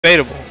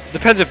debatable.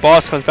 Depends if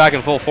boss comes back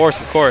in full force,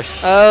 of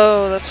course.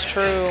 Oh, that's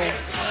true.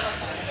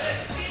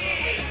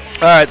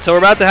 All right, so we're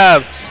about to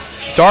have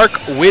Dark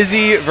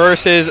Wizzy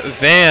versus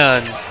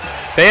Van.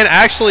 Van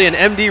actually an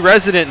MD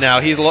resident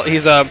now. He's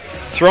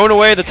thrown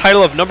away the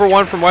title of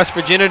 #1 from West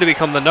Virginia to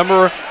become the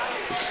number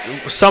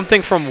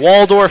something from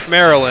Waldorf,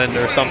 Maryland,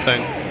 or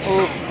something.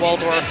 Ooh,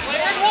 Waldorf.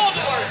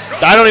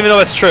 I don't even know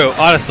if that's true,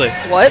 honestly.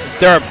 What?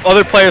 There are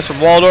other players from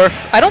Waldorf.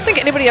 I don't think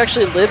anybody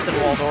actually lives in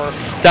Waldorf.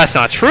 That's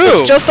not true.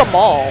 It's just a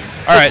mall.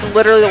 All it's right.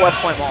 literally the West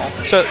Point Mall.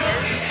 So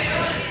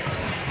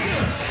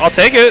I'll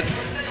take it.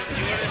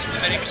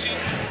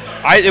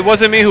 It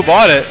wasn't me who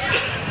bought it.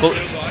 Well,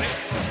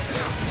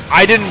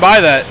 I didn't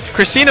buy that.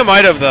 Christina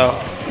might have, though.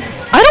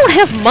 I don't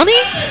have money.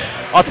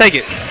 I'll take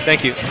it.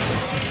 Thank you.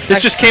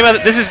 This just came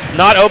out. This is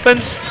not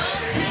opened.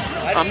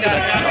 I'm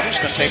just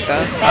gonna take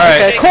that. All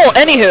right. Okay, cool.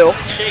 Anywho,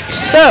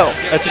 so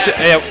That's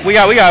yeah, we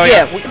got it.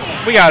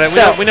 We got it.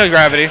 So, we know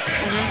gravity.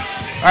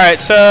 All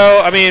right.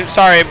 So I mean,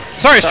 sorry,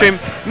 stream.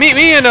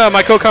 Me and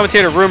my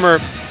co-commentator Rumor,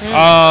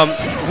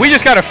 we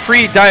just got a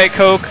free Diet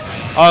Coke,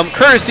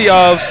 courtesy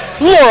of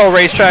Laurel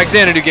Racetrack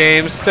Xanadu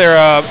Games.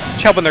 They're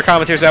helping their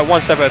commentators out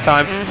one step at a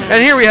time.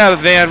 And here we have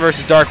Van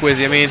versus Dark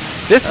Wizzy. I mean,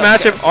 this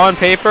matchup on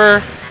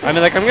paper. I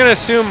mean, like, I'm gonna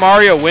assume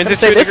Mario wins it.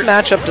 This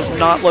matchup does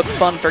not look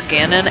fun for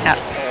Ganon at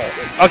all.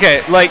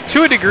 Okay, like,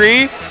 to a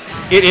degree,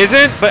 it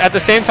isn't, but at the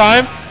same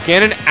time,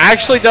 Ganon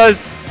actually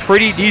does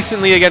pretty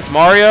decently against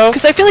Mario.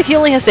 Because I feel like he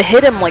only has to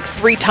hit him like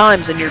 3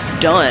 times and you're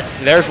done.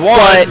 There's one.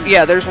 But,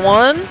 yeah, there's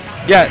 1.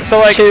 Yeah, so,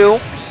 like... 2.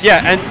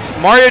 Yeah, and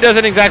Mario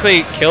doesn't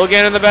exactly kill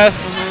Ganon the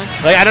best.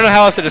 Like, I don't know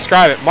how else to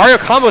describe it. Mario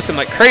combos him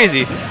like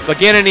crazy, but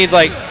Ganon needs,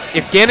 like...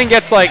 If Ganon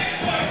gets, like,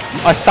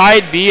 a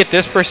side B at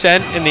this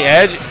percent in the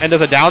edge and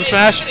does a down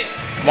smash,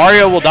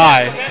 Mario will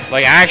die.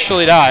 Like,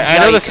 actually die. I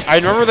know this. I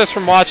remember this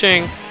from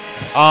watching...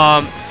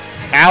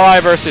 Ally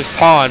versus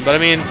Pawn, but I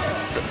mean,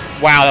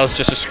 wow, that was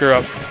just a screw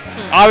up.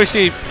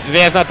 Obviously,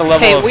 Van's not the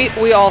level of... Hey,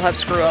 we all have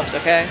screw ups,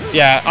 okay?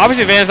 Yeah,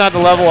 obviously Van's not the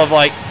level of,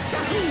 like,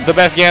 the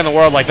best Gan in the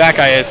world like that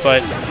guy is,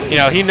 but, you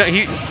know, he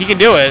can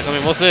do it. I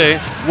mean, we'll see.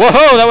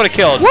 Whoa, that would have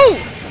killed. Woo!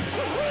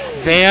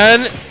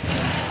 Van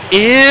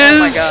is... Oh,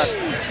 my God.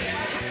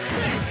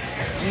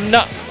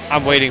 No,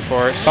 I'm waiting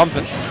for it.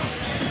 Something.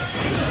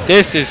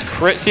 This is...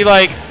 See,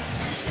 like,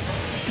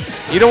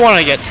 you don't want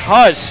to get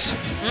touched.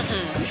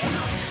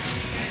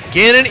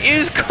 Ganon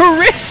is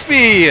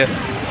crispy!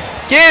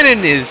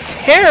 Ganon is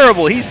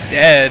terrible. He's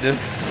dead.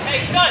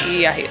 Hey, son.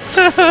 Yeah, he is.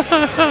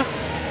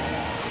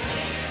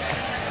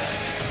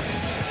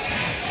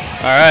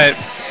 Alright.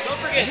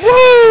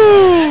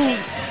 Woo!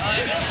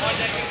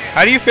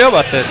 How do you feel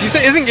about this? You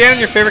said, isn't Ganon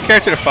your favorite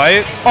character to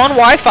fight? On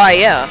Wi-Fi,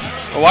 yeah.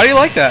 Well, why do you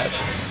like that?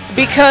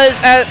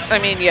 Because, I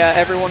mean, yeah,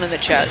 everyone in the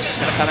chat's just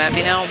going to come at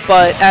me now,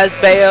 but as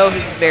Bayo,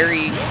 he's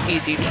very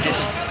easy to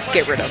just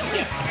get rid of.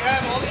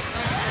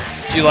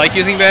 Do you like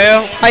using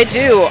Bayo? I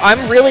do.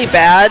 I'm really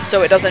bad,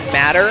 so it doesn't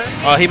matter.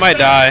 Oh, he might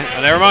die.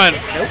 Oh, never mind.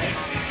 Nope.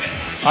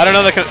 I don't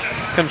know that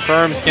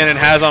confirms Ganon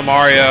has on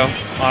Mario,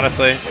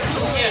 honestly.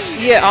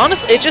 Yeah,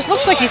 honestly, it just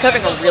looks like he's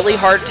having a really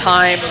hard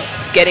time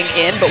getting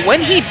in, but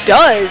when he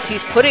does,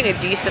 he's putting a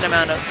decent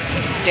amount of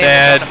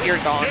damage on him.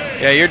 You're gone.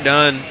 Yeah, you're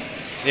done.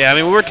 Yeah, I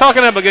mean, we were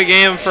talking up a good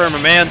game for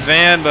my man's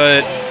Van,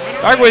 but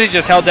Dark Wizzy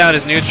just held down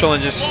his neutral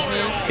and just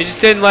he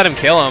just didn't let him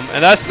kill him,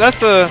 and that's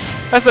the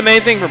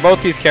main thing for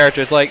both these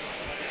characters. Like,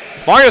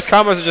 Mario's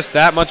combos are just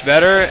that much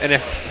better, and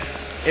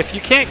if you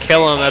can't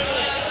kill him,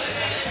 that's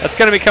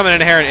going to become an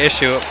inherent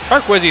issue.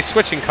 Dark Wizzy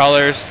switching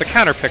colors, the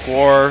counter pick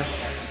war.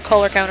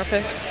 Color counter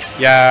pick.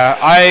 Yeah,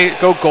 I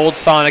go Gold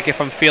Sonic if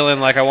I'm feeling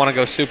like I want to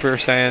go Super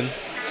Saiyan.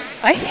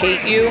 I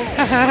hate you.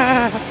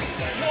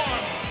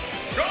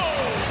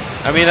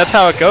 I mean, that's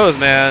how it goes,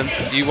 man.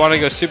 Do you want to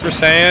go Super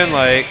Saiyan?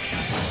 Like,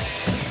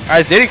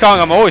 as Diddy Kong,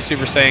 I'm always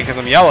Super Saiyan because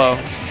I'm yellow.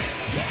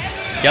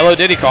 Yellow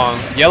Diddy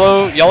Kong.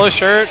 Yellow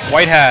shirt,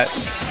 white hat.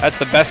 That's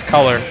the best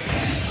color.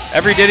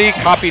 Every Diddy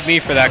copied me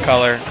for that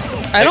color.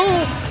 I don't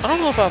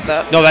know about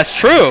that. No, that's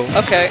true.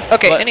 Okay,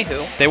 But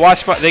anywho.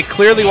 They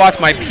clearly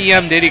watched my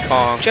PM Diddy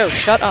Kong. Joe,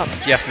 shut up.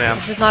 Yes, ma'am.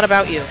 This is not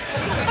about you.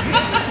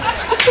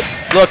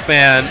 Look,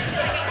 man.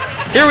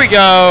 Here we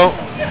go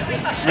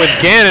with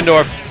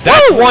Ganondorf.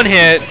 That's one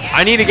hit.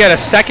 I need to get a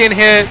second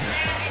hit.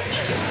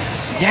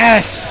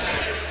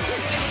 Yes.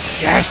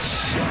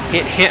 Yes.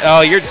 Hit.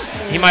 Oh,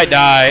 he might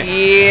die.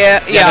 Yeah.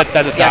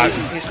 That's a stop.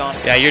 Yeah, he's gone.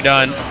 Yeah, you're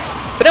done.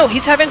 But no,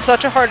 he's having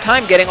such a hard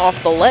time getting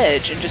off the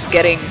ledge and just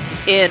getting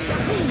in.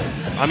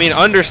 I mean,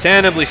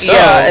 understandably so.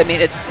 Yeah, I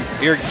mean,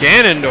 you're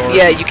Ganondorf.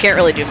 Yeah, you can't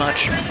really do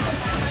much.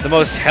 The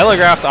most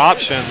telegraphed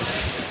options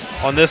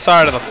on this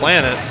side of the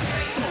planet.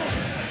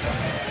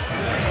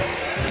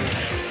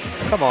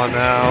 Come on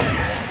now.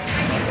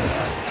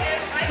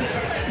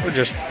 We're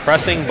just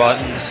pressing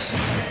buttons.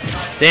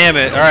 Damn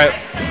it. All right.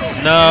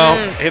 No.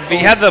 If he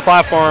had the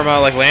platform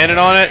like landed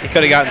on it, he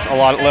could have gotten a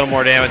little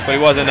more damage, but he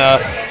wasn't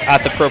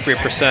at the appropriate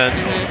percent.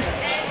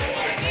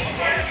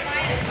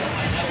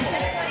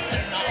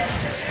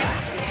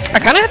 I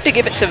kind of have to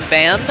give it to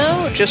Van,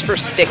 though, just for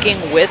sticking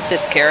with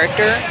this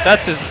character.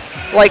 That's his...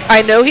 Like,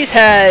 I know he's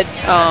had...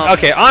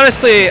 okay,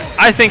 honestly,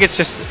 I think it's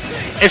just...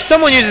 If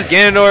someone uses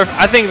Ganondorf,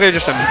 I think they're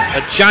just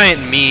a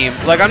giant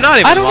meme. Like, I'm not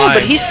even I don't lying. know,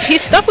 but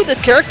he's stuck with this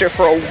character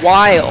for a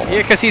while.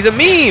 Yeah, because he's a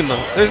meme.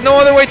 There's no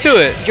other way to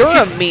it. You're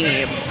a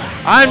meme.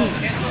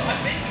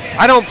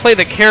 I don't play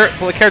the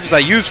characters I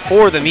use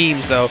for the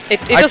memes, though. It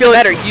doesn't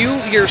matter. You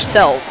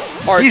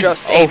yourself are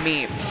just a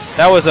meme.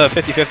 That was a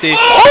 50-50.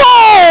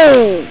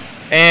 Oh!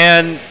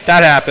 And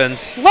that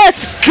happens.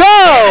 Let's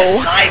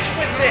go! Nice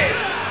with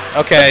it.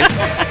 Okay.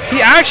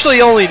 He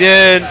actually only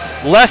did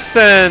less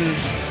than,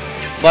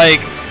 like,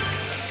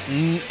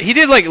 he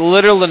did, like,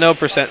 literal to no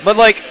percent. But,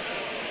 like,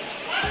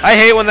 I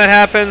hate when that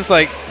happens.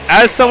 Like,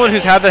 as someone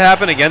who's had that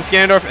happen against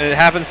Ganondorf, and it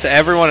happens to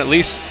everyone, at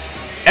least,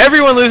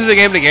 everyone loses a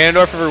game to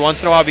Ganondorf every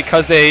once in a while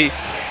because they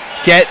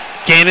get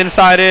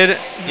Ganon-sided,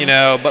 you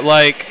know, but,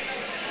 like,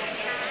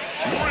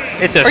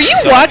 it's just... Are you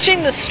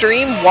watching the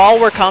stream while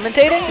we're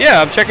commentating?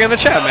 Yeah, I'm checking in the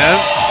chat, man.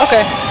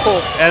 Okay,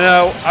 cool. And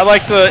I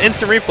like the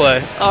instant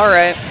replay. All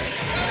right.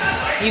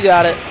 You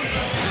got it.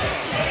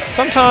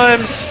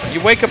 Sometimes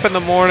you wake up in the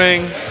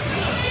morning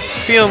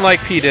feeling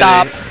like P. Diddy.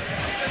 Stop.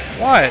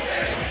 What?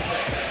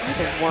 You're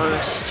the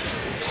worst.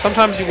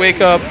 Sometimes you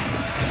wake up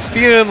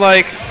feeling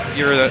like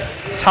you're the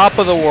top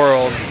of the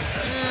world.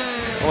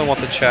 I only want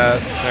the chat.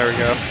 There we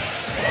go.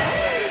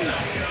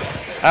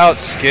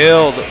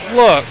 Outskilled.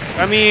 Look,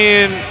 I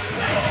mean,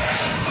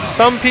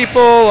 some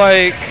people,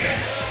 like,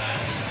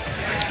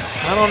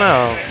 I don't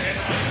know,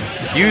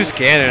 use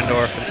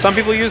Ganondorf, and some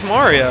people use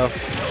Mario.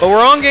 But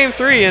we're on game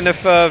 3, and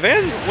if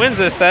Van wins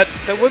this, that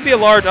would be a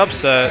large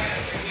upset.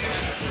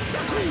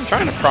 I'm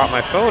trying to prop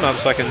my phone up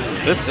so I can...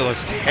 This still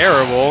looks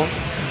terrible.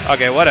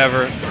 Okay,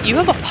 whatever. You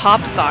have a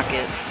pop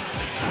socket.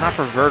 Not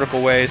for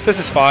vertical ways. This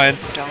is fine.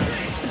 Don't.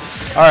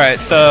 All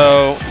right,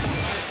 so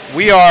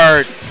we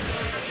are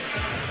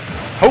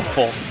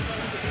hopeful.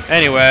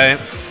 Anyway,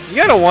 you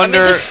gotta wonder...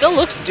 I mean, this still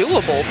looks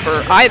doable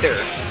for either.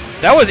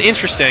 That was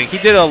interesting. He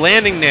did a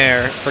landing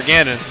there for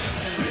Ganon.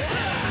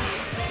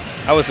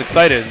 I was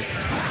excited.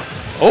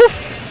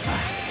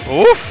 Oof.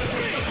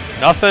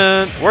 Oof.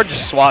 Nothing. We're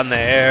just swatting the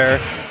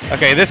air.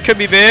 Okay, this could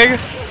be big.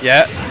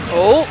 Yeah.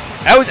 Oh.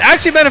 That was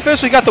actually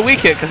beneficial. He got the weak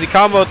hit because he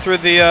comboed through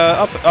the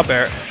up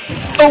air.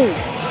 Oh.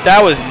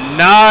 That was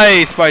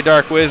nice by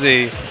Dark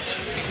Wizzy.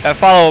 That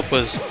follow-up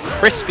was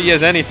crispy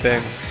as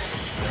anything.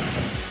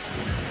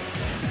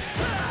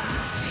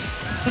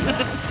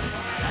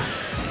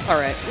 All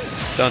right.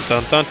 Dun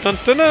dun dun dun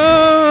dun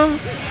dun.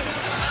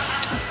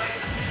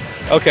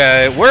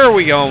 Okay, where are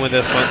we going with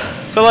this one?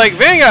 So, like,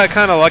 Van got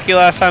kind of lucky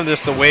last time,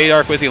 just the way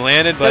Dark Wizzy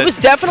landed, but... It was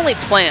definitely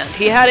planned.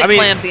 He had it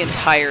planned the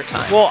entire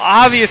time. Well,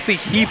 obviously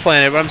he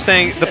planned it, but I'm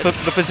saying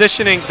the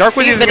positioning... Dark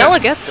Wizzy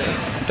Vanilla gets it.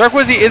 Dark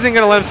Wizzy isn't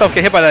going to let himself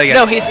get hit by that again.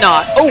 No, he's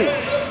not. Oh!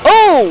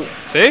 Oh!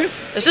 See?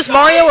 Is this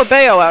Mario or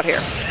Bayo out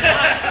here?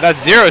 That's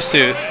Zero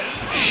Suit.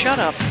 Shut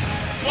up.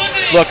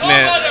 Look,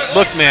 man.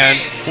 Look, man.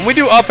 When we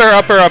do up air,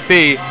 up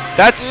B,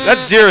 that's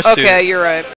Zero Suit. Okay, you're right.